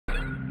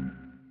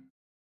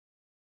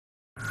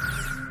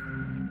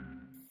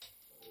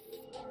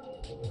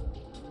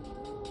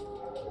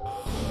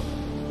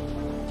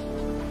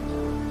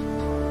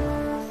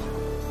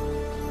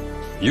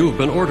You've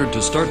been ordered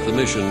to start the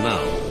mission now.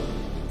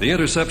 The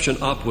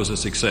interception op was a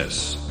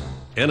success.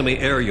 Enemy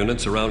air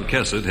units around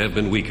Kesed have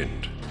been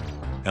weakened.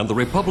 And the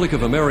Republic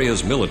of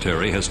Ameria's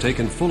military has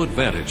taken full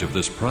advantage of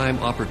this prime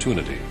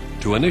opportunity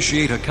to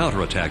initiate a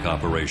counterattack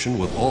operation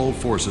with all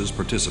forces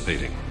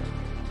participating.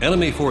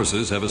 Enemy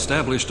forces have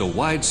established a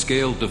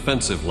wide-scale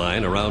defensive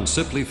line around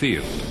Sipli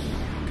Field,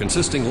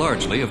 consisting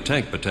largely of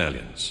tank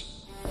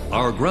battalions.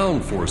 Our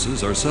ground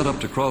forces are set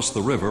up to cross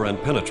the river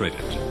and penetrate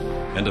it,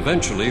 and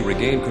eventually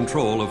regain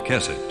control of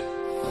Kesed.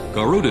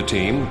 Garuda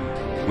Team,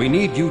 we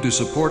need you to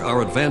support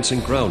our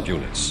advancing ground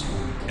units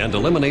and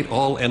eliminate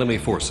all enemy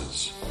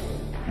forces.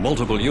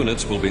 Multiple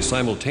units will be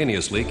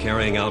simultaneously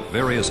carrying out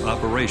various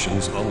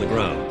operations on the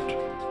ground.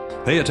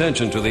 Pay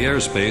attention to the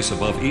airspace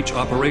above each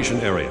operation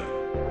area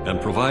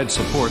and provide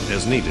support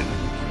as needed.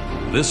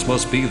 This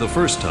must be the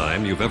first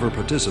time you've ever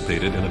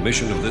participated in a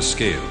mission of this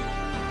scale.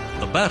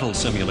 The battle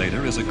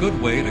simulator is a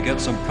good way to get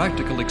some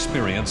practical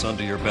experience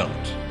under your belt.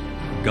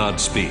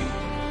 Godspeed.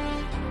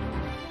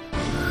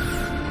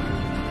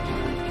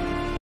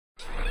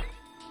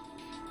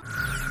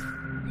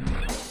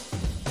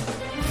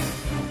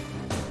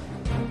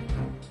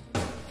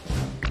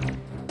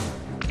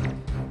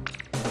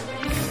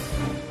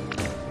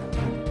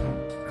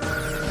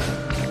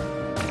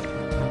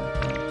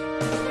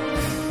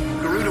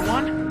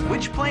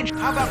 Which plane?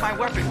 How about my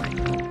weaponry?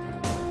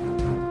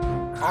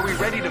 Are we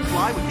ready to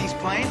fly with these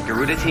planes?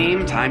 Garuda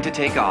Team, time to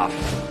take off.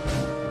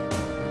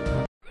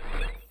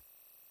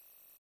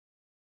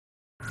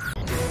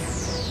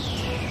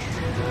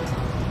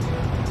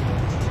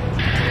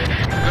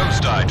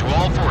 Ghost Eye to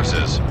all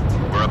forces.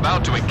 We're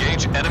about to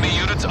engage enemy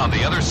units on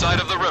the other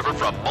side of the river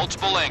from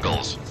multiple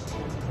angles.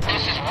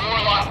 This is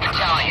Warlock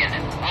Battalion.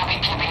 We'll be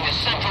keeping the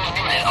central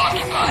unit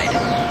occupied.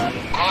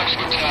 Rox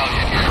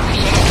Battalion here.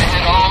 We're set up to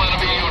hit all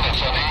enemy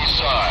units on the east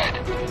side.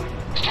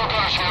 Still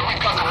gunners here. We've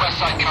got the west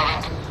side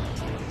covered.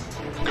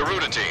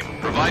 Garuda Team,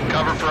 provide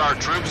cover for our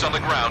troops on the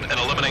ground and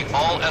eliminate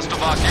all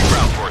Estovaki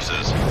ground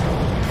forces.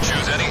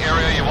 Choose any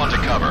area you want to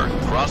cover.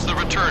 Cross the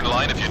return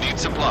line if you need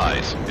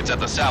supplies. It's at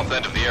the south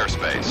end of the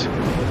airspace.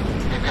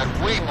 They've got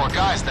way more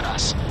guys than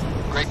us.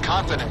 Great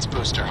confidence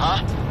booster,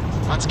 huh?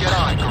 Let's get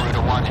on it,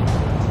 Garuda 1.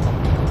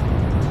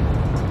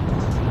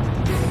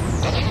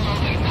 Did you know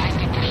that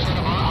 90%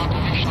 of our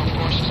operational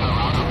forces are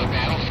out on the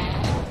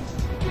battlefield?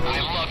 I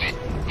love it.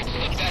 It's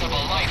the bet of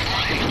a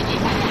lifetime.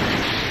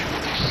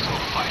 But they're still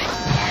fighting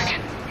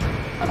back.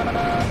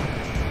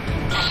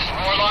 This is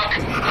Warlock.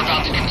 We're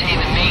about to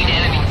contain the main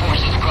enemy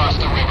forces across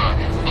the river.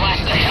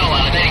 Blast the hell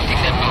out of anything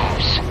that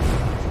moves.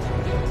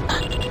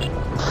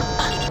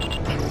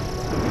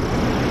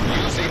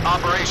 Use the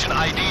Operation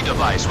ID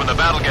device when the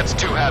battle gets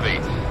too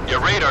heavy.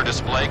 Your radar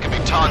display can be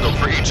toggled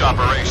for each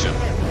operation.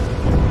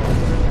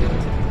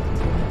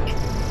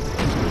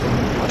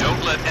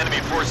 Don't let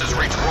enemy forces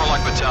reach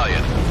Warlock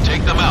Battalion.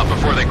 Take them out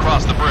before they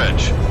cross the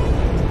bridge.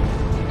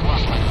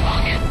 Lost my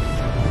lock.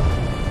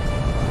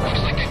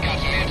 Looks like they've got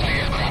some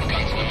anti-aircraft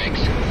guns in the mix.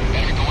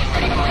 Better go and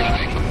ready for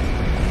anything.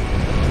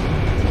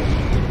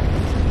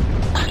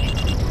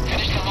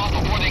 Finish them off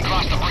before they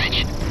cross the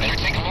bridge. Better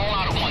take them all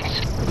out at once.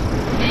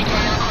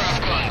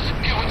 Anti-aircraft guns.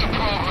 Get with the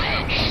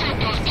program. Shoot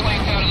those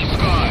planes out of the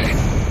sky.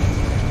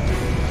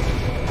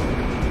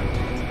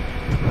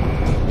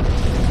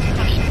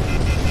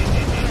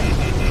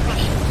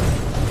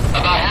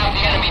 About half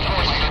the enemy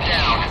forces are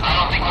down. I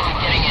don't think we'll be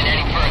getting in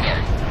any further.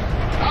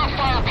 Our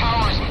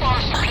firepower is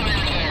far superior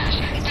to theirs.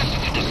 This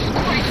is a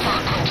disgrace for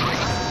our country.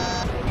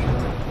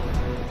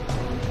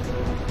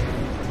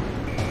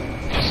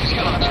 This is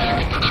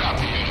Yellowjack at the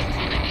chopper unit.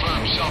 We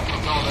confirm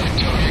self-propelled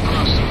artillery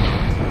across the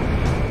river.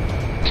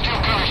 Still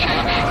gunners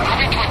here.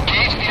 Moving to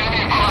engage the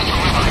enemy across the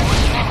river.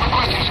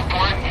 Requesting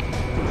support.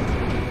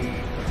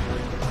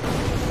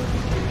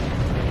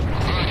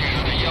 Good, you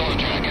have the Yellow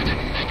Jacket.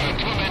 They've got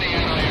too many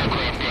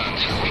anti-aircraft guns.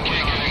 We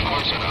can't get in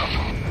close enough.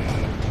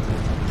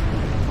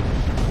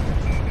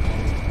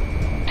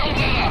 Don't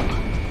let up!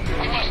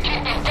 We must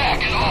keep them back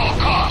at all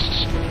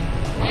costs.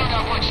 We don't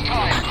have much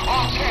time.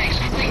 All tanks,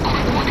 be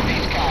quick, look at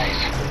these guys.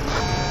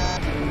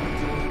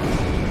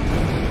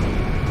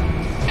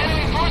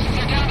 Enemy forces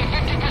are down to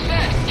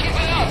 50%. Keep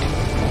it up!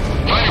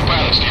 Fighter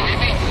pilots, do you read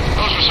me?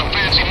 Those were some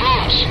fancy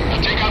moves.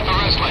 Now take out the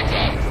rest like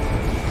that.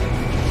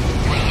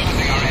 We're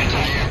losing our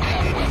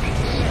anti-aircraft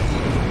weapons.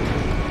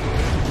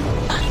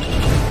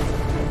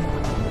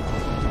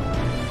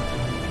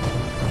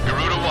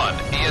 Garuda 1,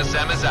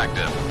 ESM is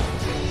active.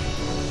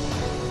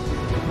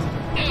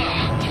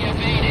 He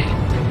evaded.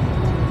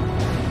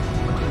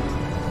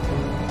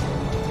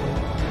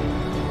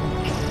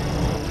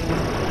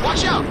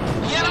 Watch out!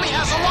 The enemy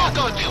has a lock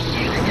on you!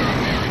 Considering their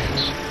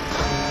variants.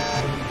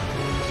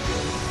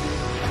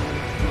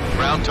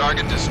 Ground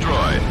target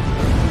destroyed.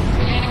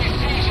 The enemy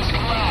siege has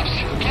collapsed.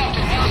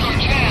 Captain, now's our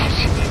chance.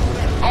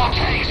 All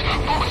tanks,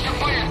 focus your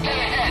fire dead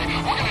ahead.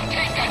 We're gonna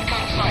take that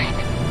gun site.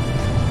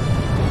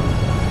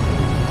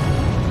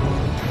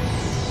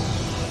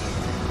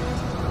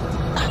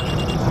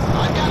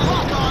 I've got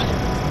lock on.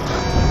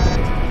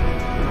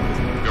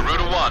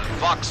 Garuda 1,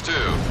 Fox 2.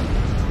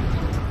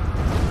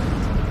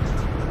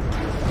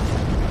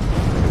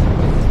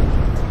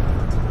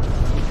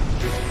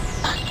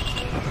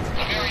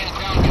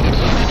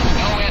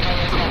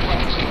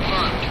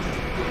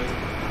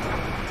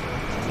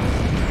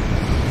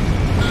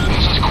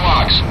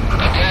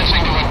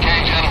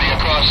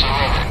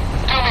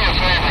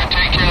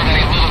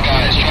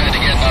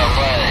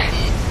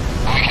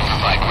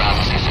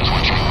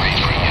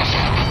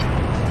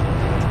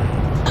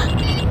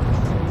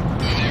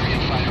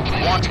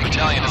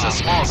 a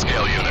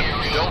small-scale unit.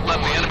 Don't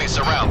let the enemy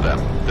surround them.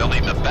 They'll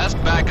need the best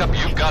backup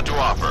you've got to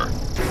offer.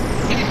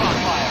 Keep on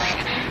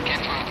firing.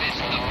 Get through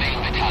this and the main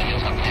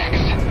battalion's up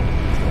next.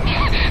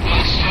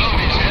 Those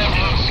zombies have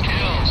no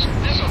skills.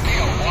 This'll be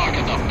a walk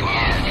in the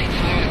park.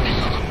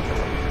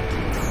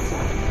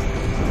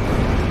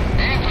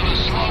 Aim for the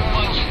slow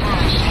ones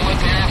first and let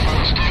the Air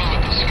Force deal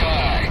with the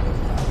sky.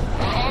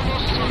 We're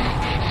almost through.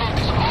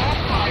 Focus all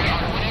fire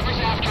on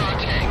whatever's after our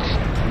tanks.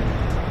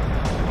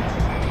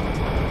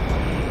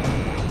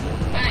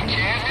 They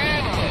can't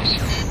handle us.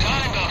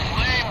 Time to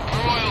flame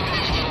broil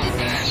these little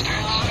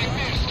bastards. I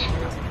missed.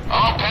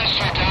 All pests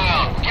are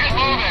down. Get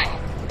moving.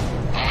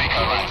 We'll make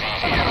our lives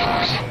easier, Air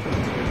Force.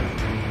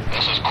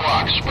 This is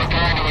Quox,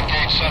 preparing to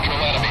engage central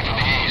enemy from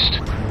the east.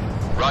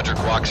 Roger,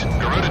 Quox.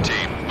 Garuda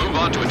team, move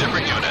on to a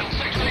different unit.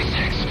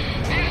 636.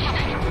 Answer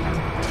me.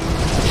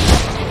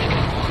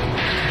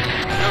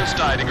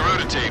 Nosedive to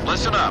Garuda team,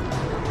 listen up.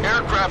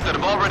 Aircraft that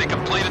have already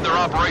completed their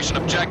operation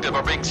objective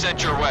are being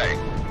sent your way.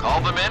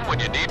 Call them in when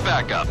you need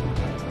backup.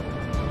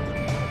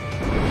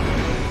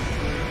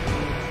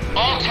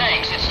 All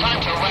tanks, it's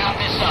time to wrap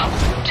this up.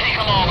 Take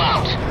them all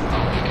out.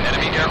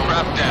 Enemy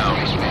aircraft down.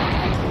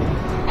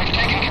 We've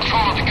taken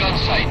control of the gun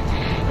site.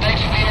 Thanks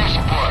for the air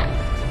support.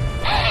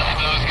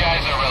 Those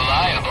guys are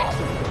reliable.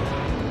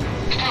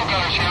 Steel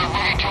gunners here,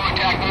 moving to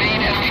attack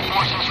main enemy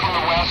forces from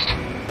the west.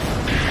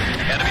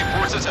 Enemy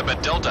forces have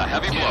been dealt a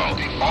heavy blow.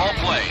 All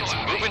planes,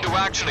 move into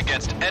action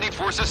against any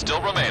forces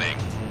still remaining.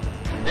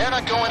 They're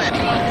not going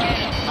anywhere.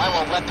 I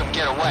won't let them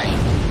get away.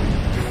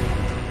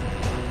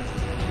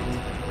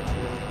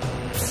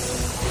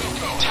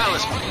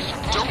 Talisman,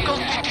 don't go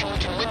thinking we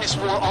can win this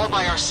war all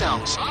by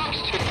ourselves.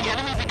 If the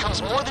enemy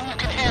becomes more than you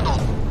can handle,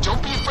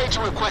 don't be afraid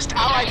to request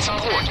allied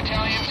support.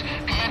 Battalions,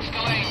 commence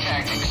delaying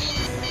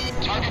tactics.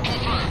 Target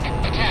confirmed.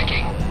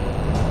 Attacking.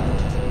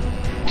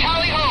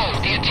 Tally ho!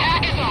 The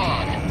attack is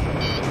on!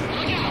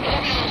 Look out!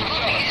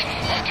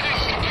 Our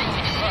tanks can deal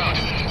with the ground.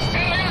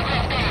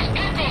 Anti-aircraft gunners,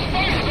 keep those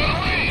fighters out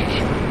of range!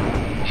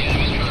 The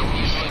enemy's trying to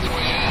weasel its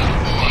way out.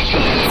 Watch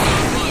this.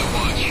 My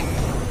watch.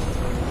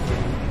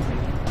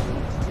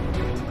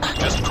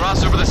 Just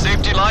cross over the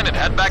safety line and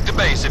head back to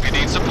base if you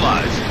need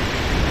supplies.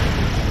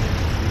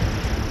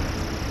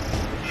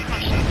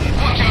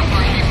 Watch out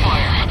for enemy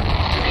fire.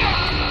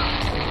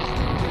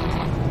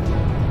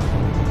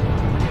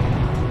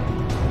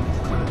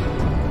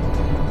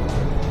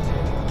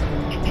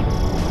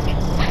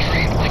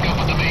 Retreat, link up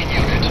with the main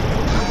unit.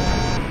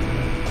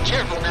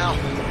 Careful now.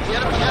 The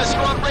enemy has you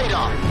on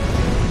radar.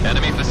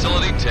 Enemy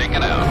facility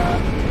taken out.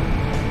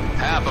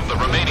 Half of the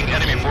remaining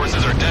enemy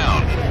forces are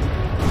down.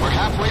 We're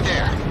halfway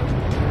there.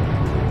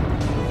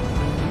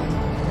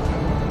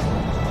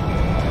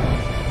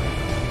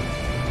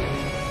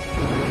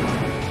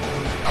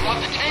 I want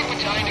the tank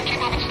battalion to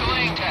keep up its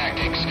delaying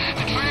tactics.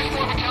 The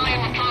transport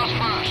battalion withdraws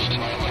first.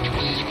 My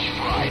electrical system's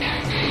fried.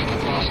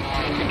 I've lost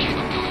monitoring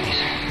capabilities.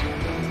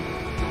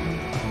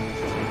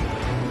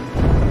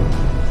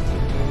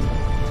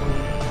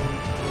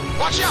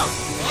 Watch out!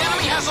 The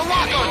enemy has a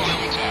lock on you!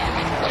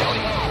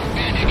 Tally ho,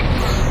 bandit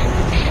confirmed.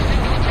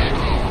 Shifting to attack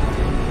role.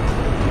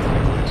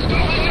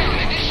 Stop in there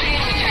and initiate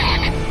an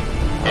attack.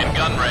 In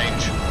gun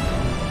range.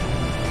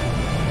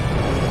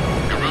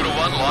 Garuda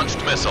 1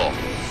 launched missile.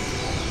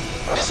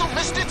 Missile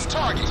missed its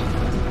target. There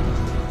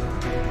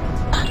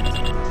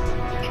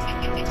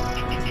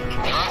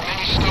aren't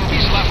many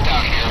stovies left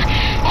out here.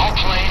 All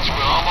planes,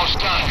 we're almost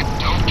done.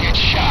 Don't get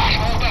shot.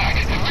 Fall back.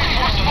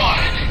 Reinforce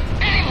spotted.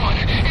 Anyone!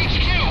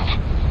 HQ!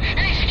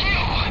 HQ!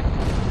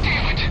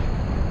 Damn it!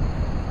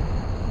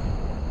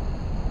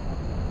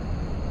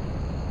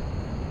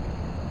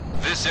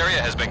 This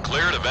area has been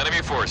cleared of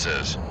enemy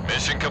forces.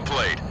 Mission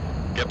complete.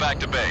 Get back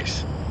to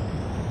base.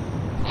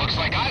 Looks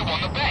like I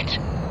won the bet.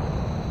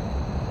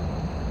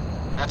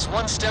 That's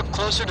one step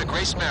closer to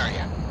Grace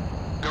Maria.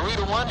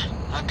 Garuda 1,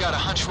 I've got a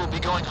hunch we'll be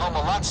going home a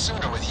lot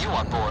sooner with you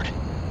on board.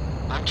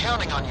 I'm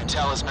counting on you,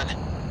 Talisman.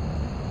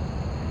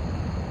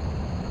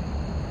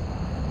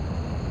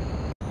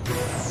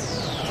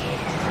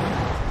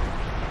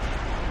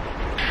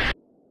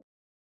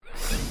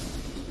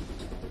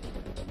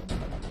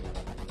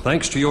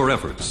 Thanks to your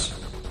efforts,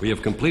 we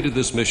have completed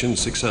this mission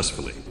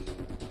successfully.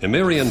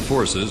 Emirian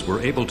forces were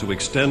able to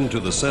extend to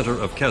the center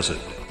of Kesed,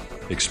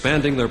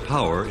 expanding their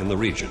power in the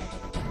region.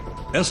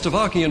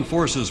 Estavakian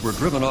forces were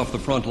driven off the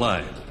front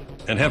line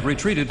and have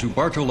retreated to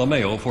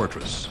Bartolomeo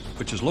Fortress,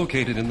 which is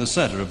located in the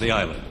center of the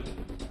island.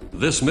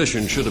 This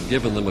mission should have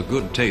given them a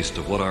good taste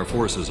of what our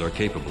forces are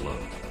capable of.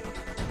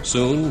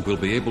 Soon, we'll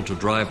be able to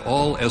drive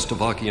all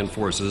Estavakian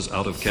forces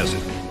out of Kesed.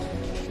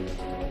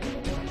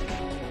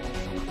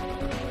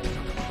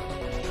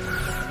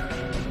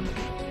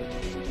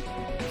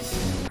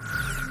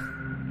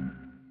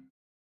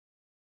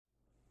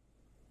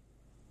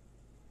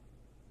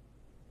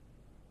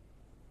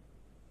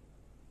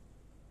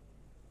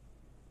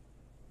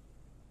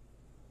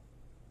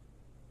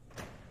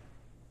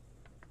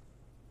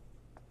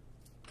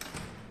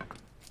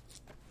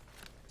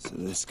 So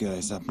this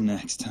guy's up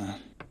next, huh?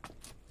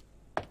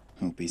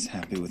 Hope he's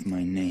happy with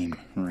my name,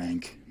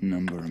 rank,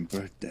 number, and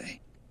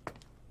birthday.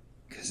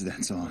 'Cause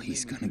that's all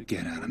he's gonna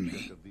get out of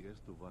me.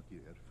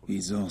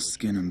 He's all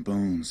skin and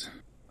bones,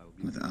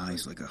 with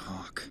eyes like a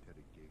hawk.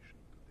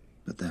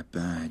 But that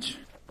badge,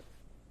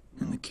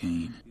 and the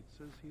cane.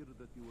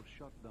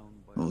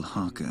 Old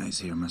Hawkeye's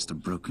here must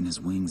have broken his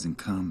wings in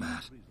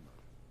combat.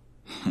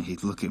 Hey,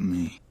 look at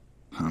me.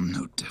 I'm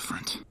no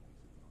different.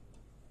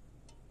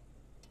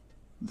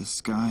 The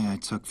sky I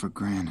took for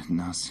granted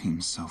now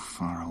seems so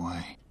far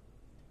away.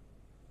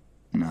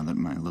 Now that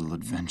my little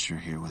adventure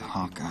here with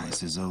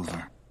Hawkeyes is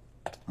over,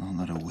 all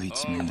that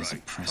awaits me is a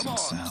prison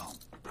cell.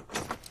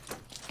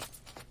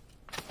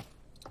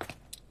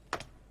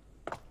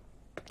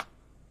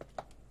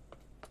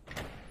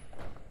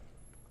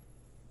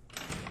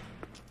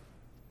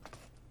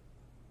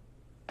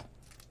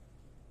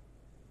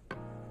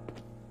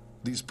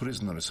 These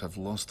prisoners have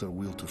lost their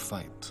will to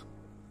fight.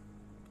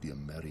 The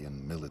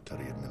American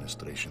military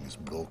administration is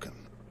broken.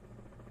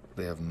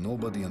 They have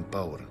nobody in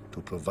power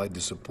to provide the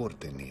support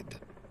they need.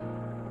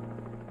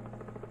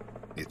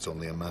 It's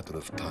only a matter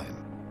of time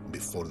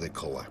before they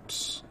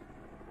collapse.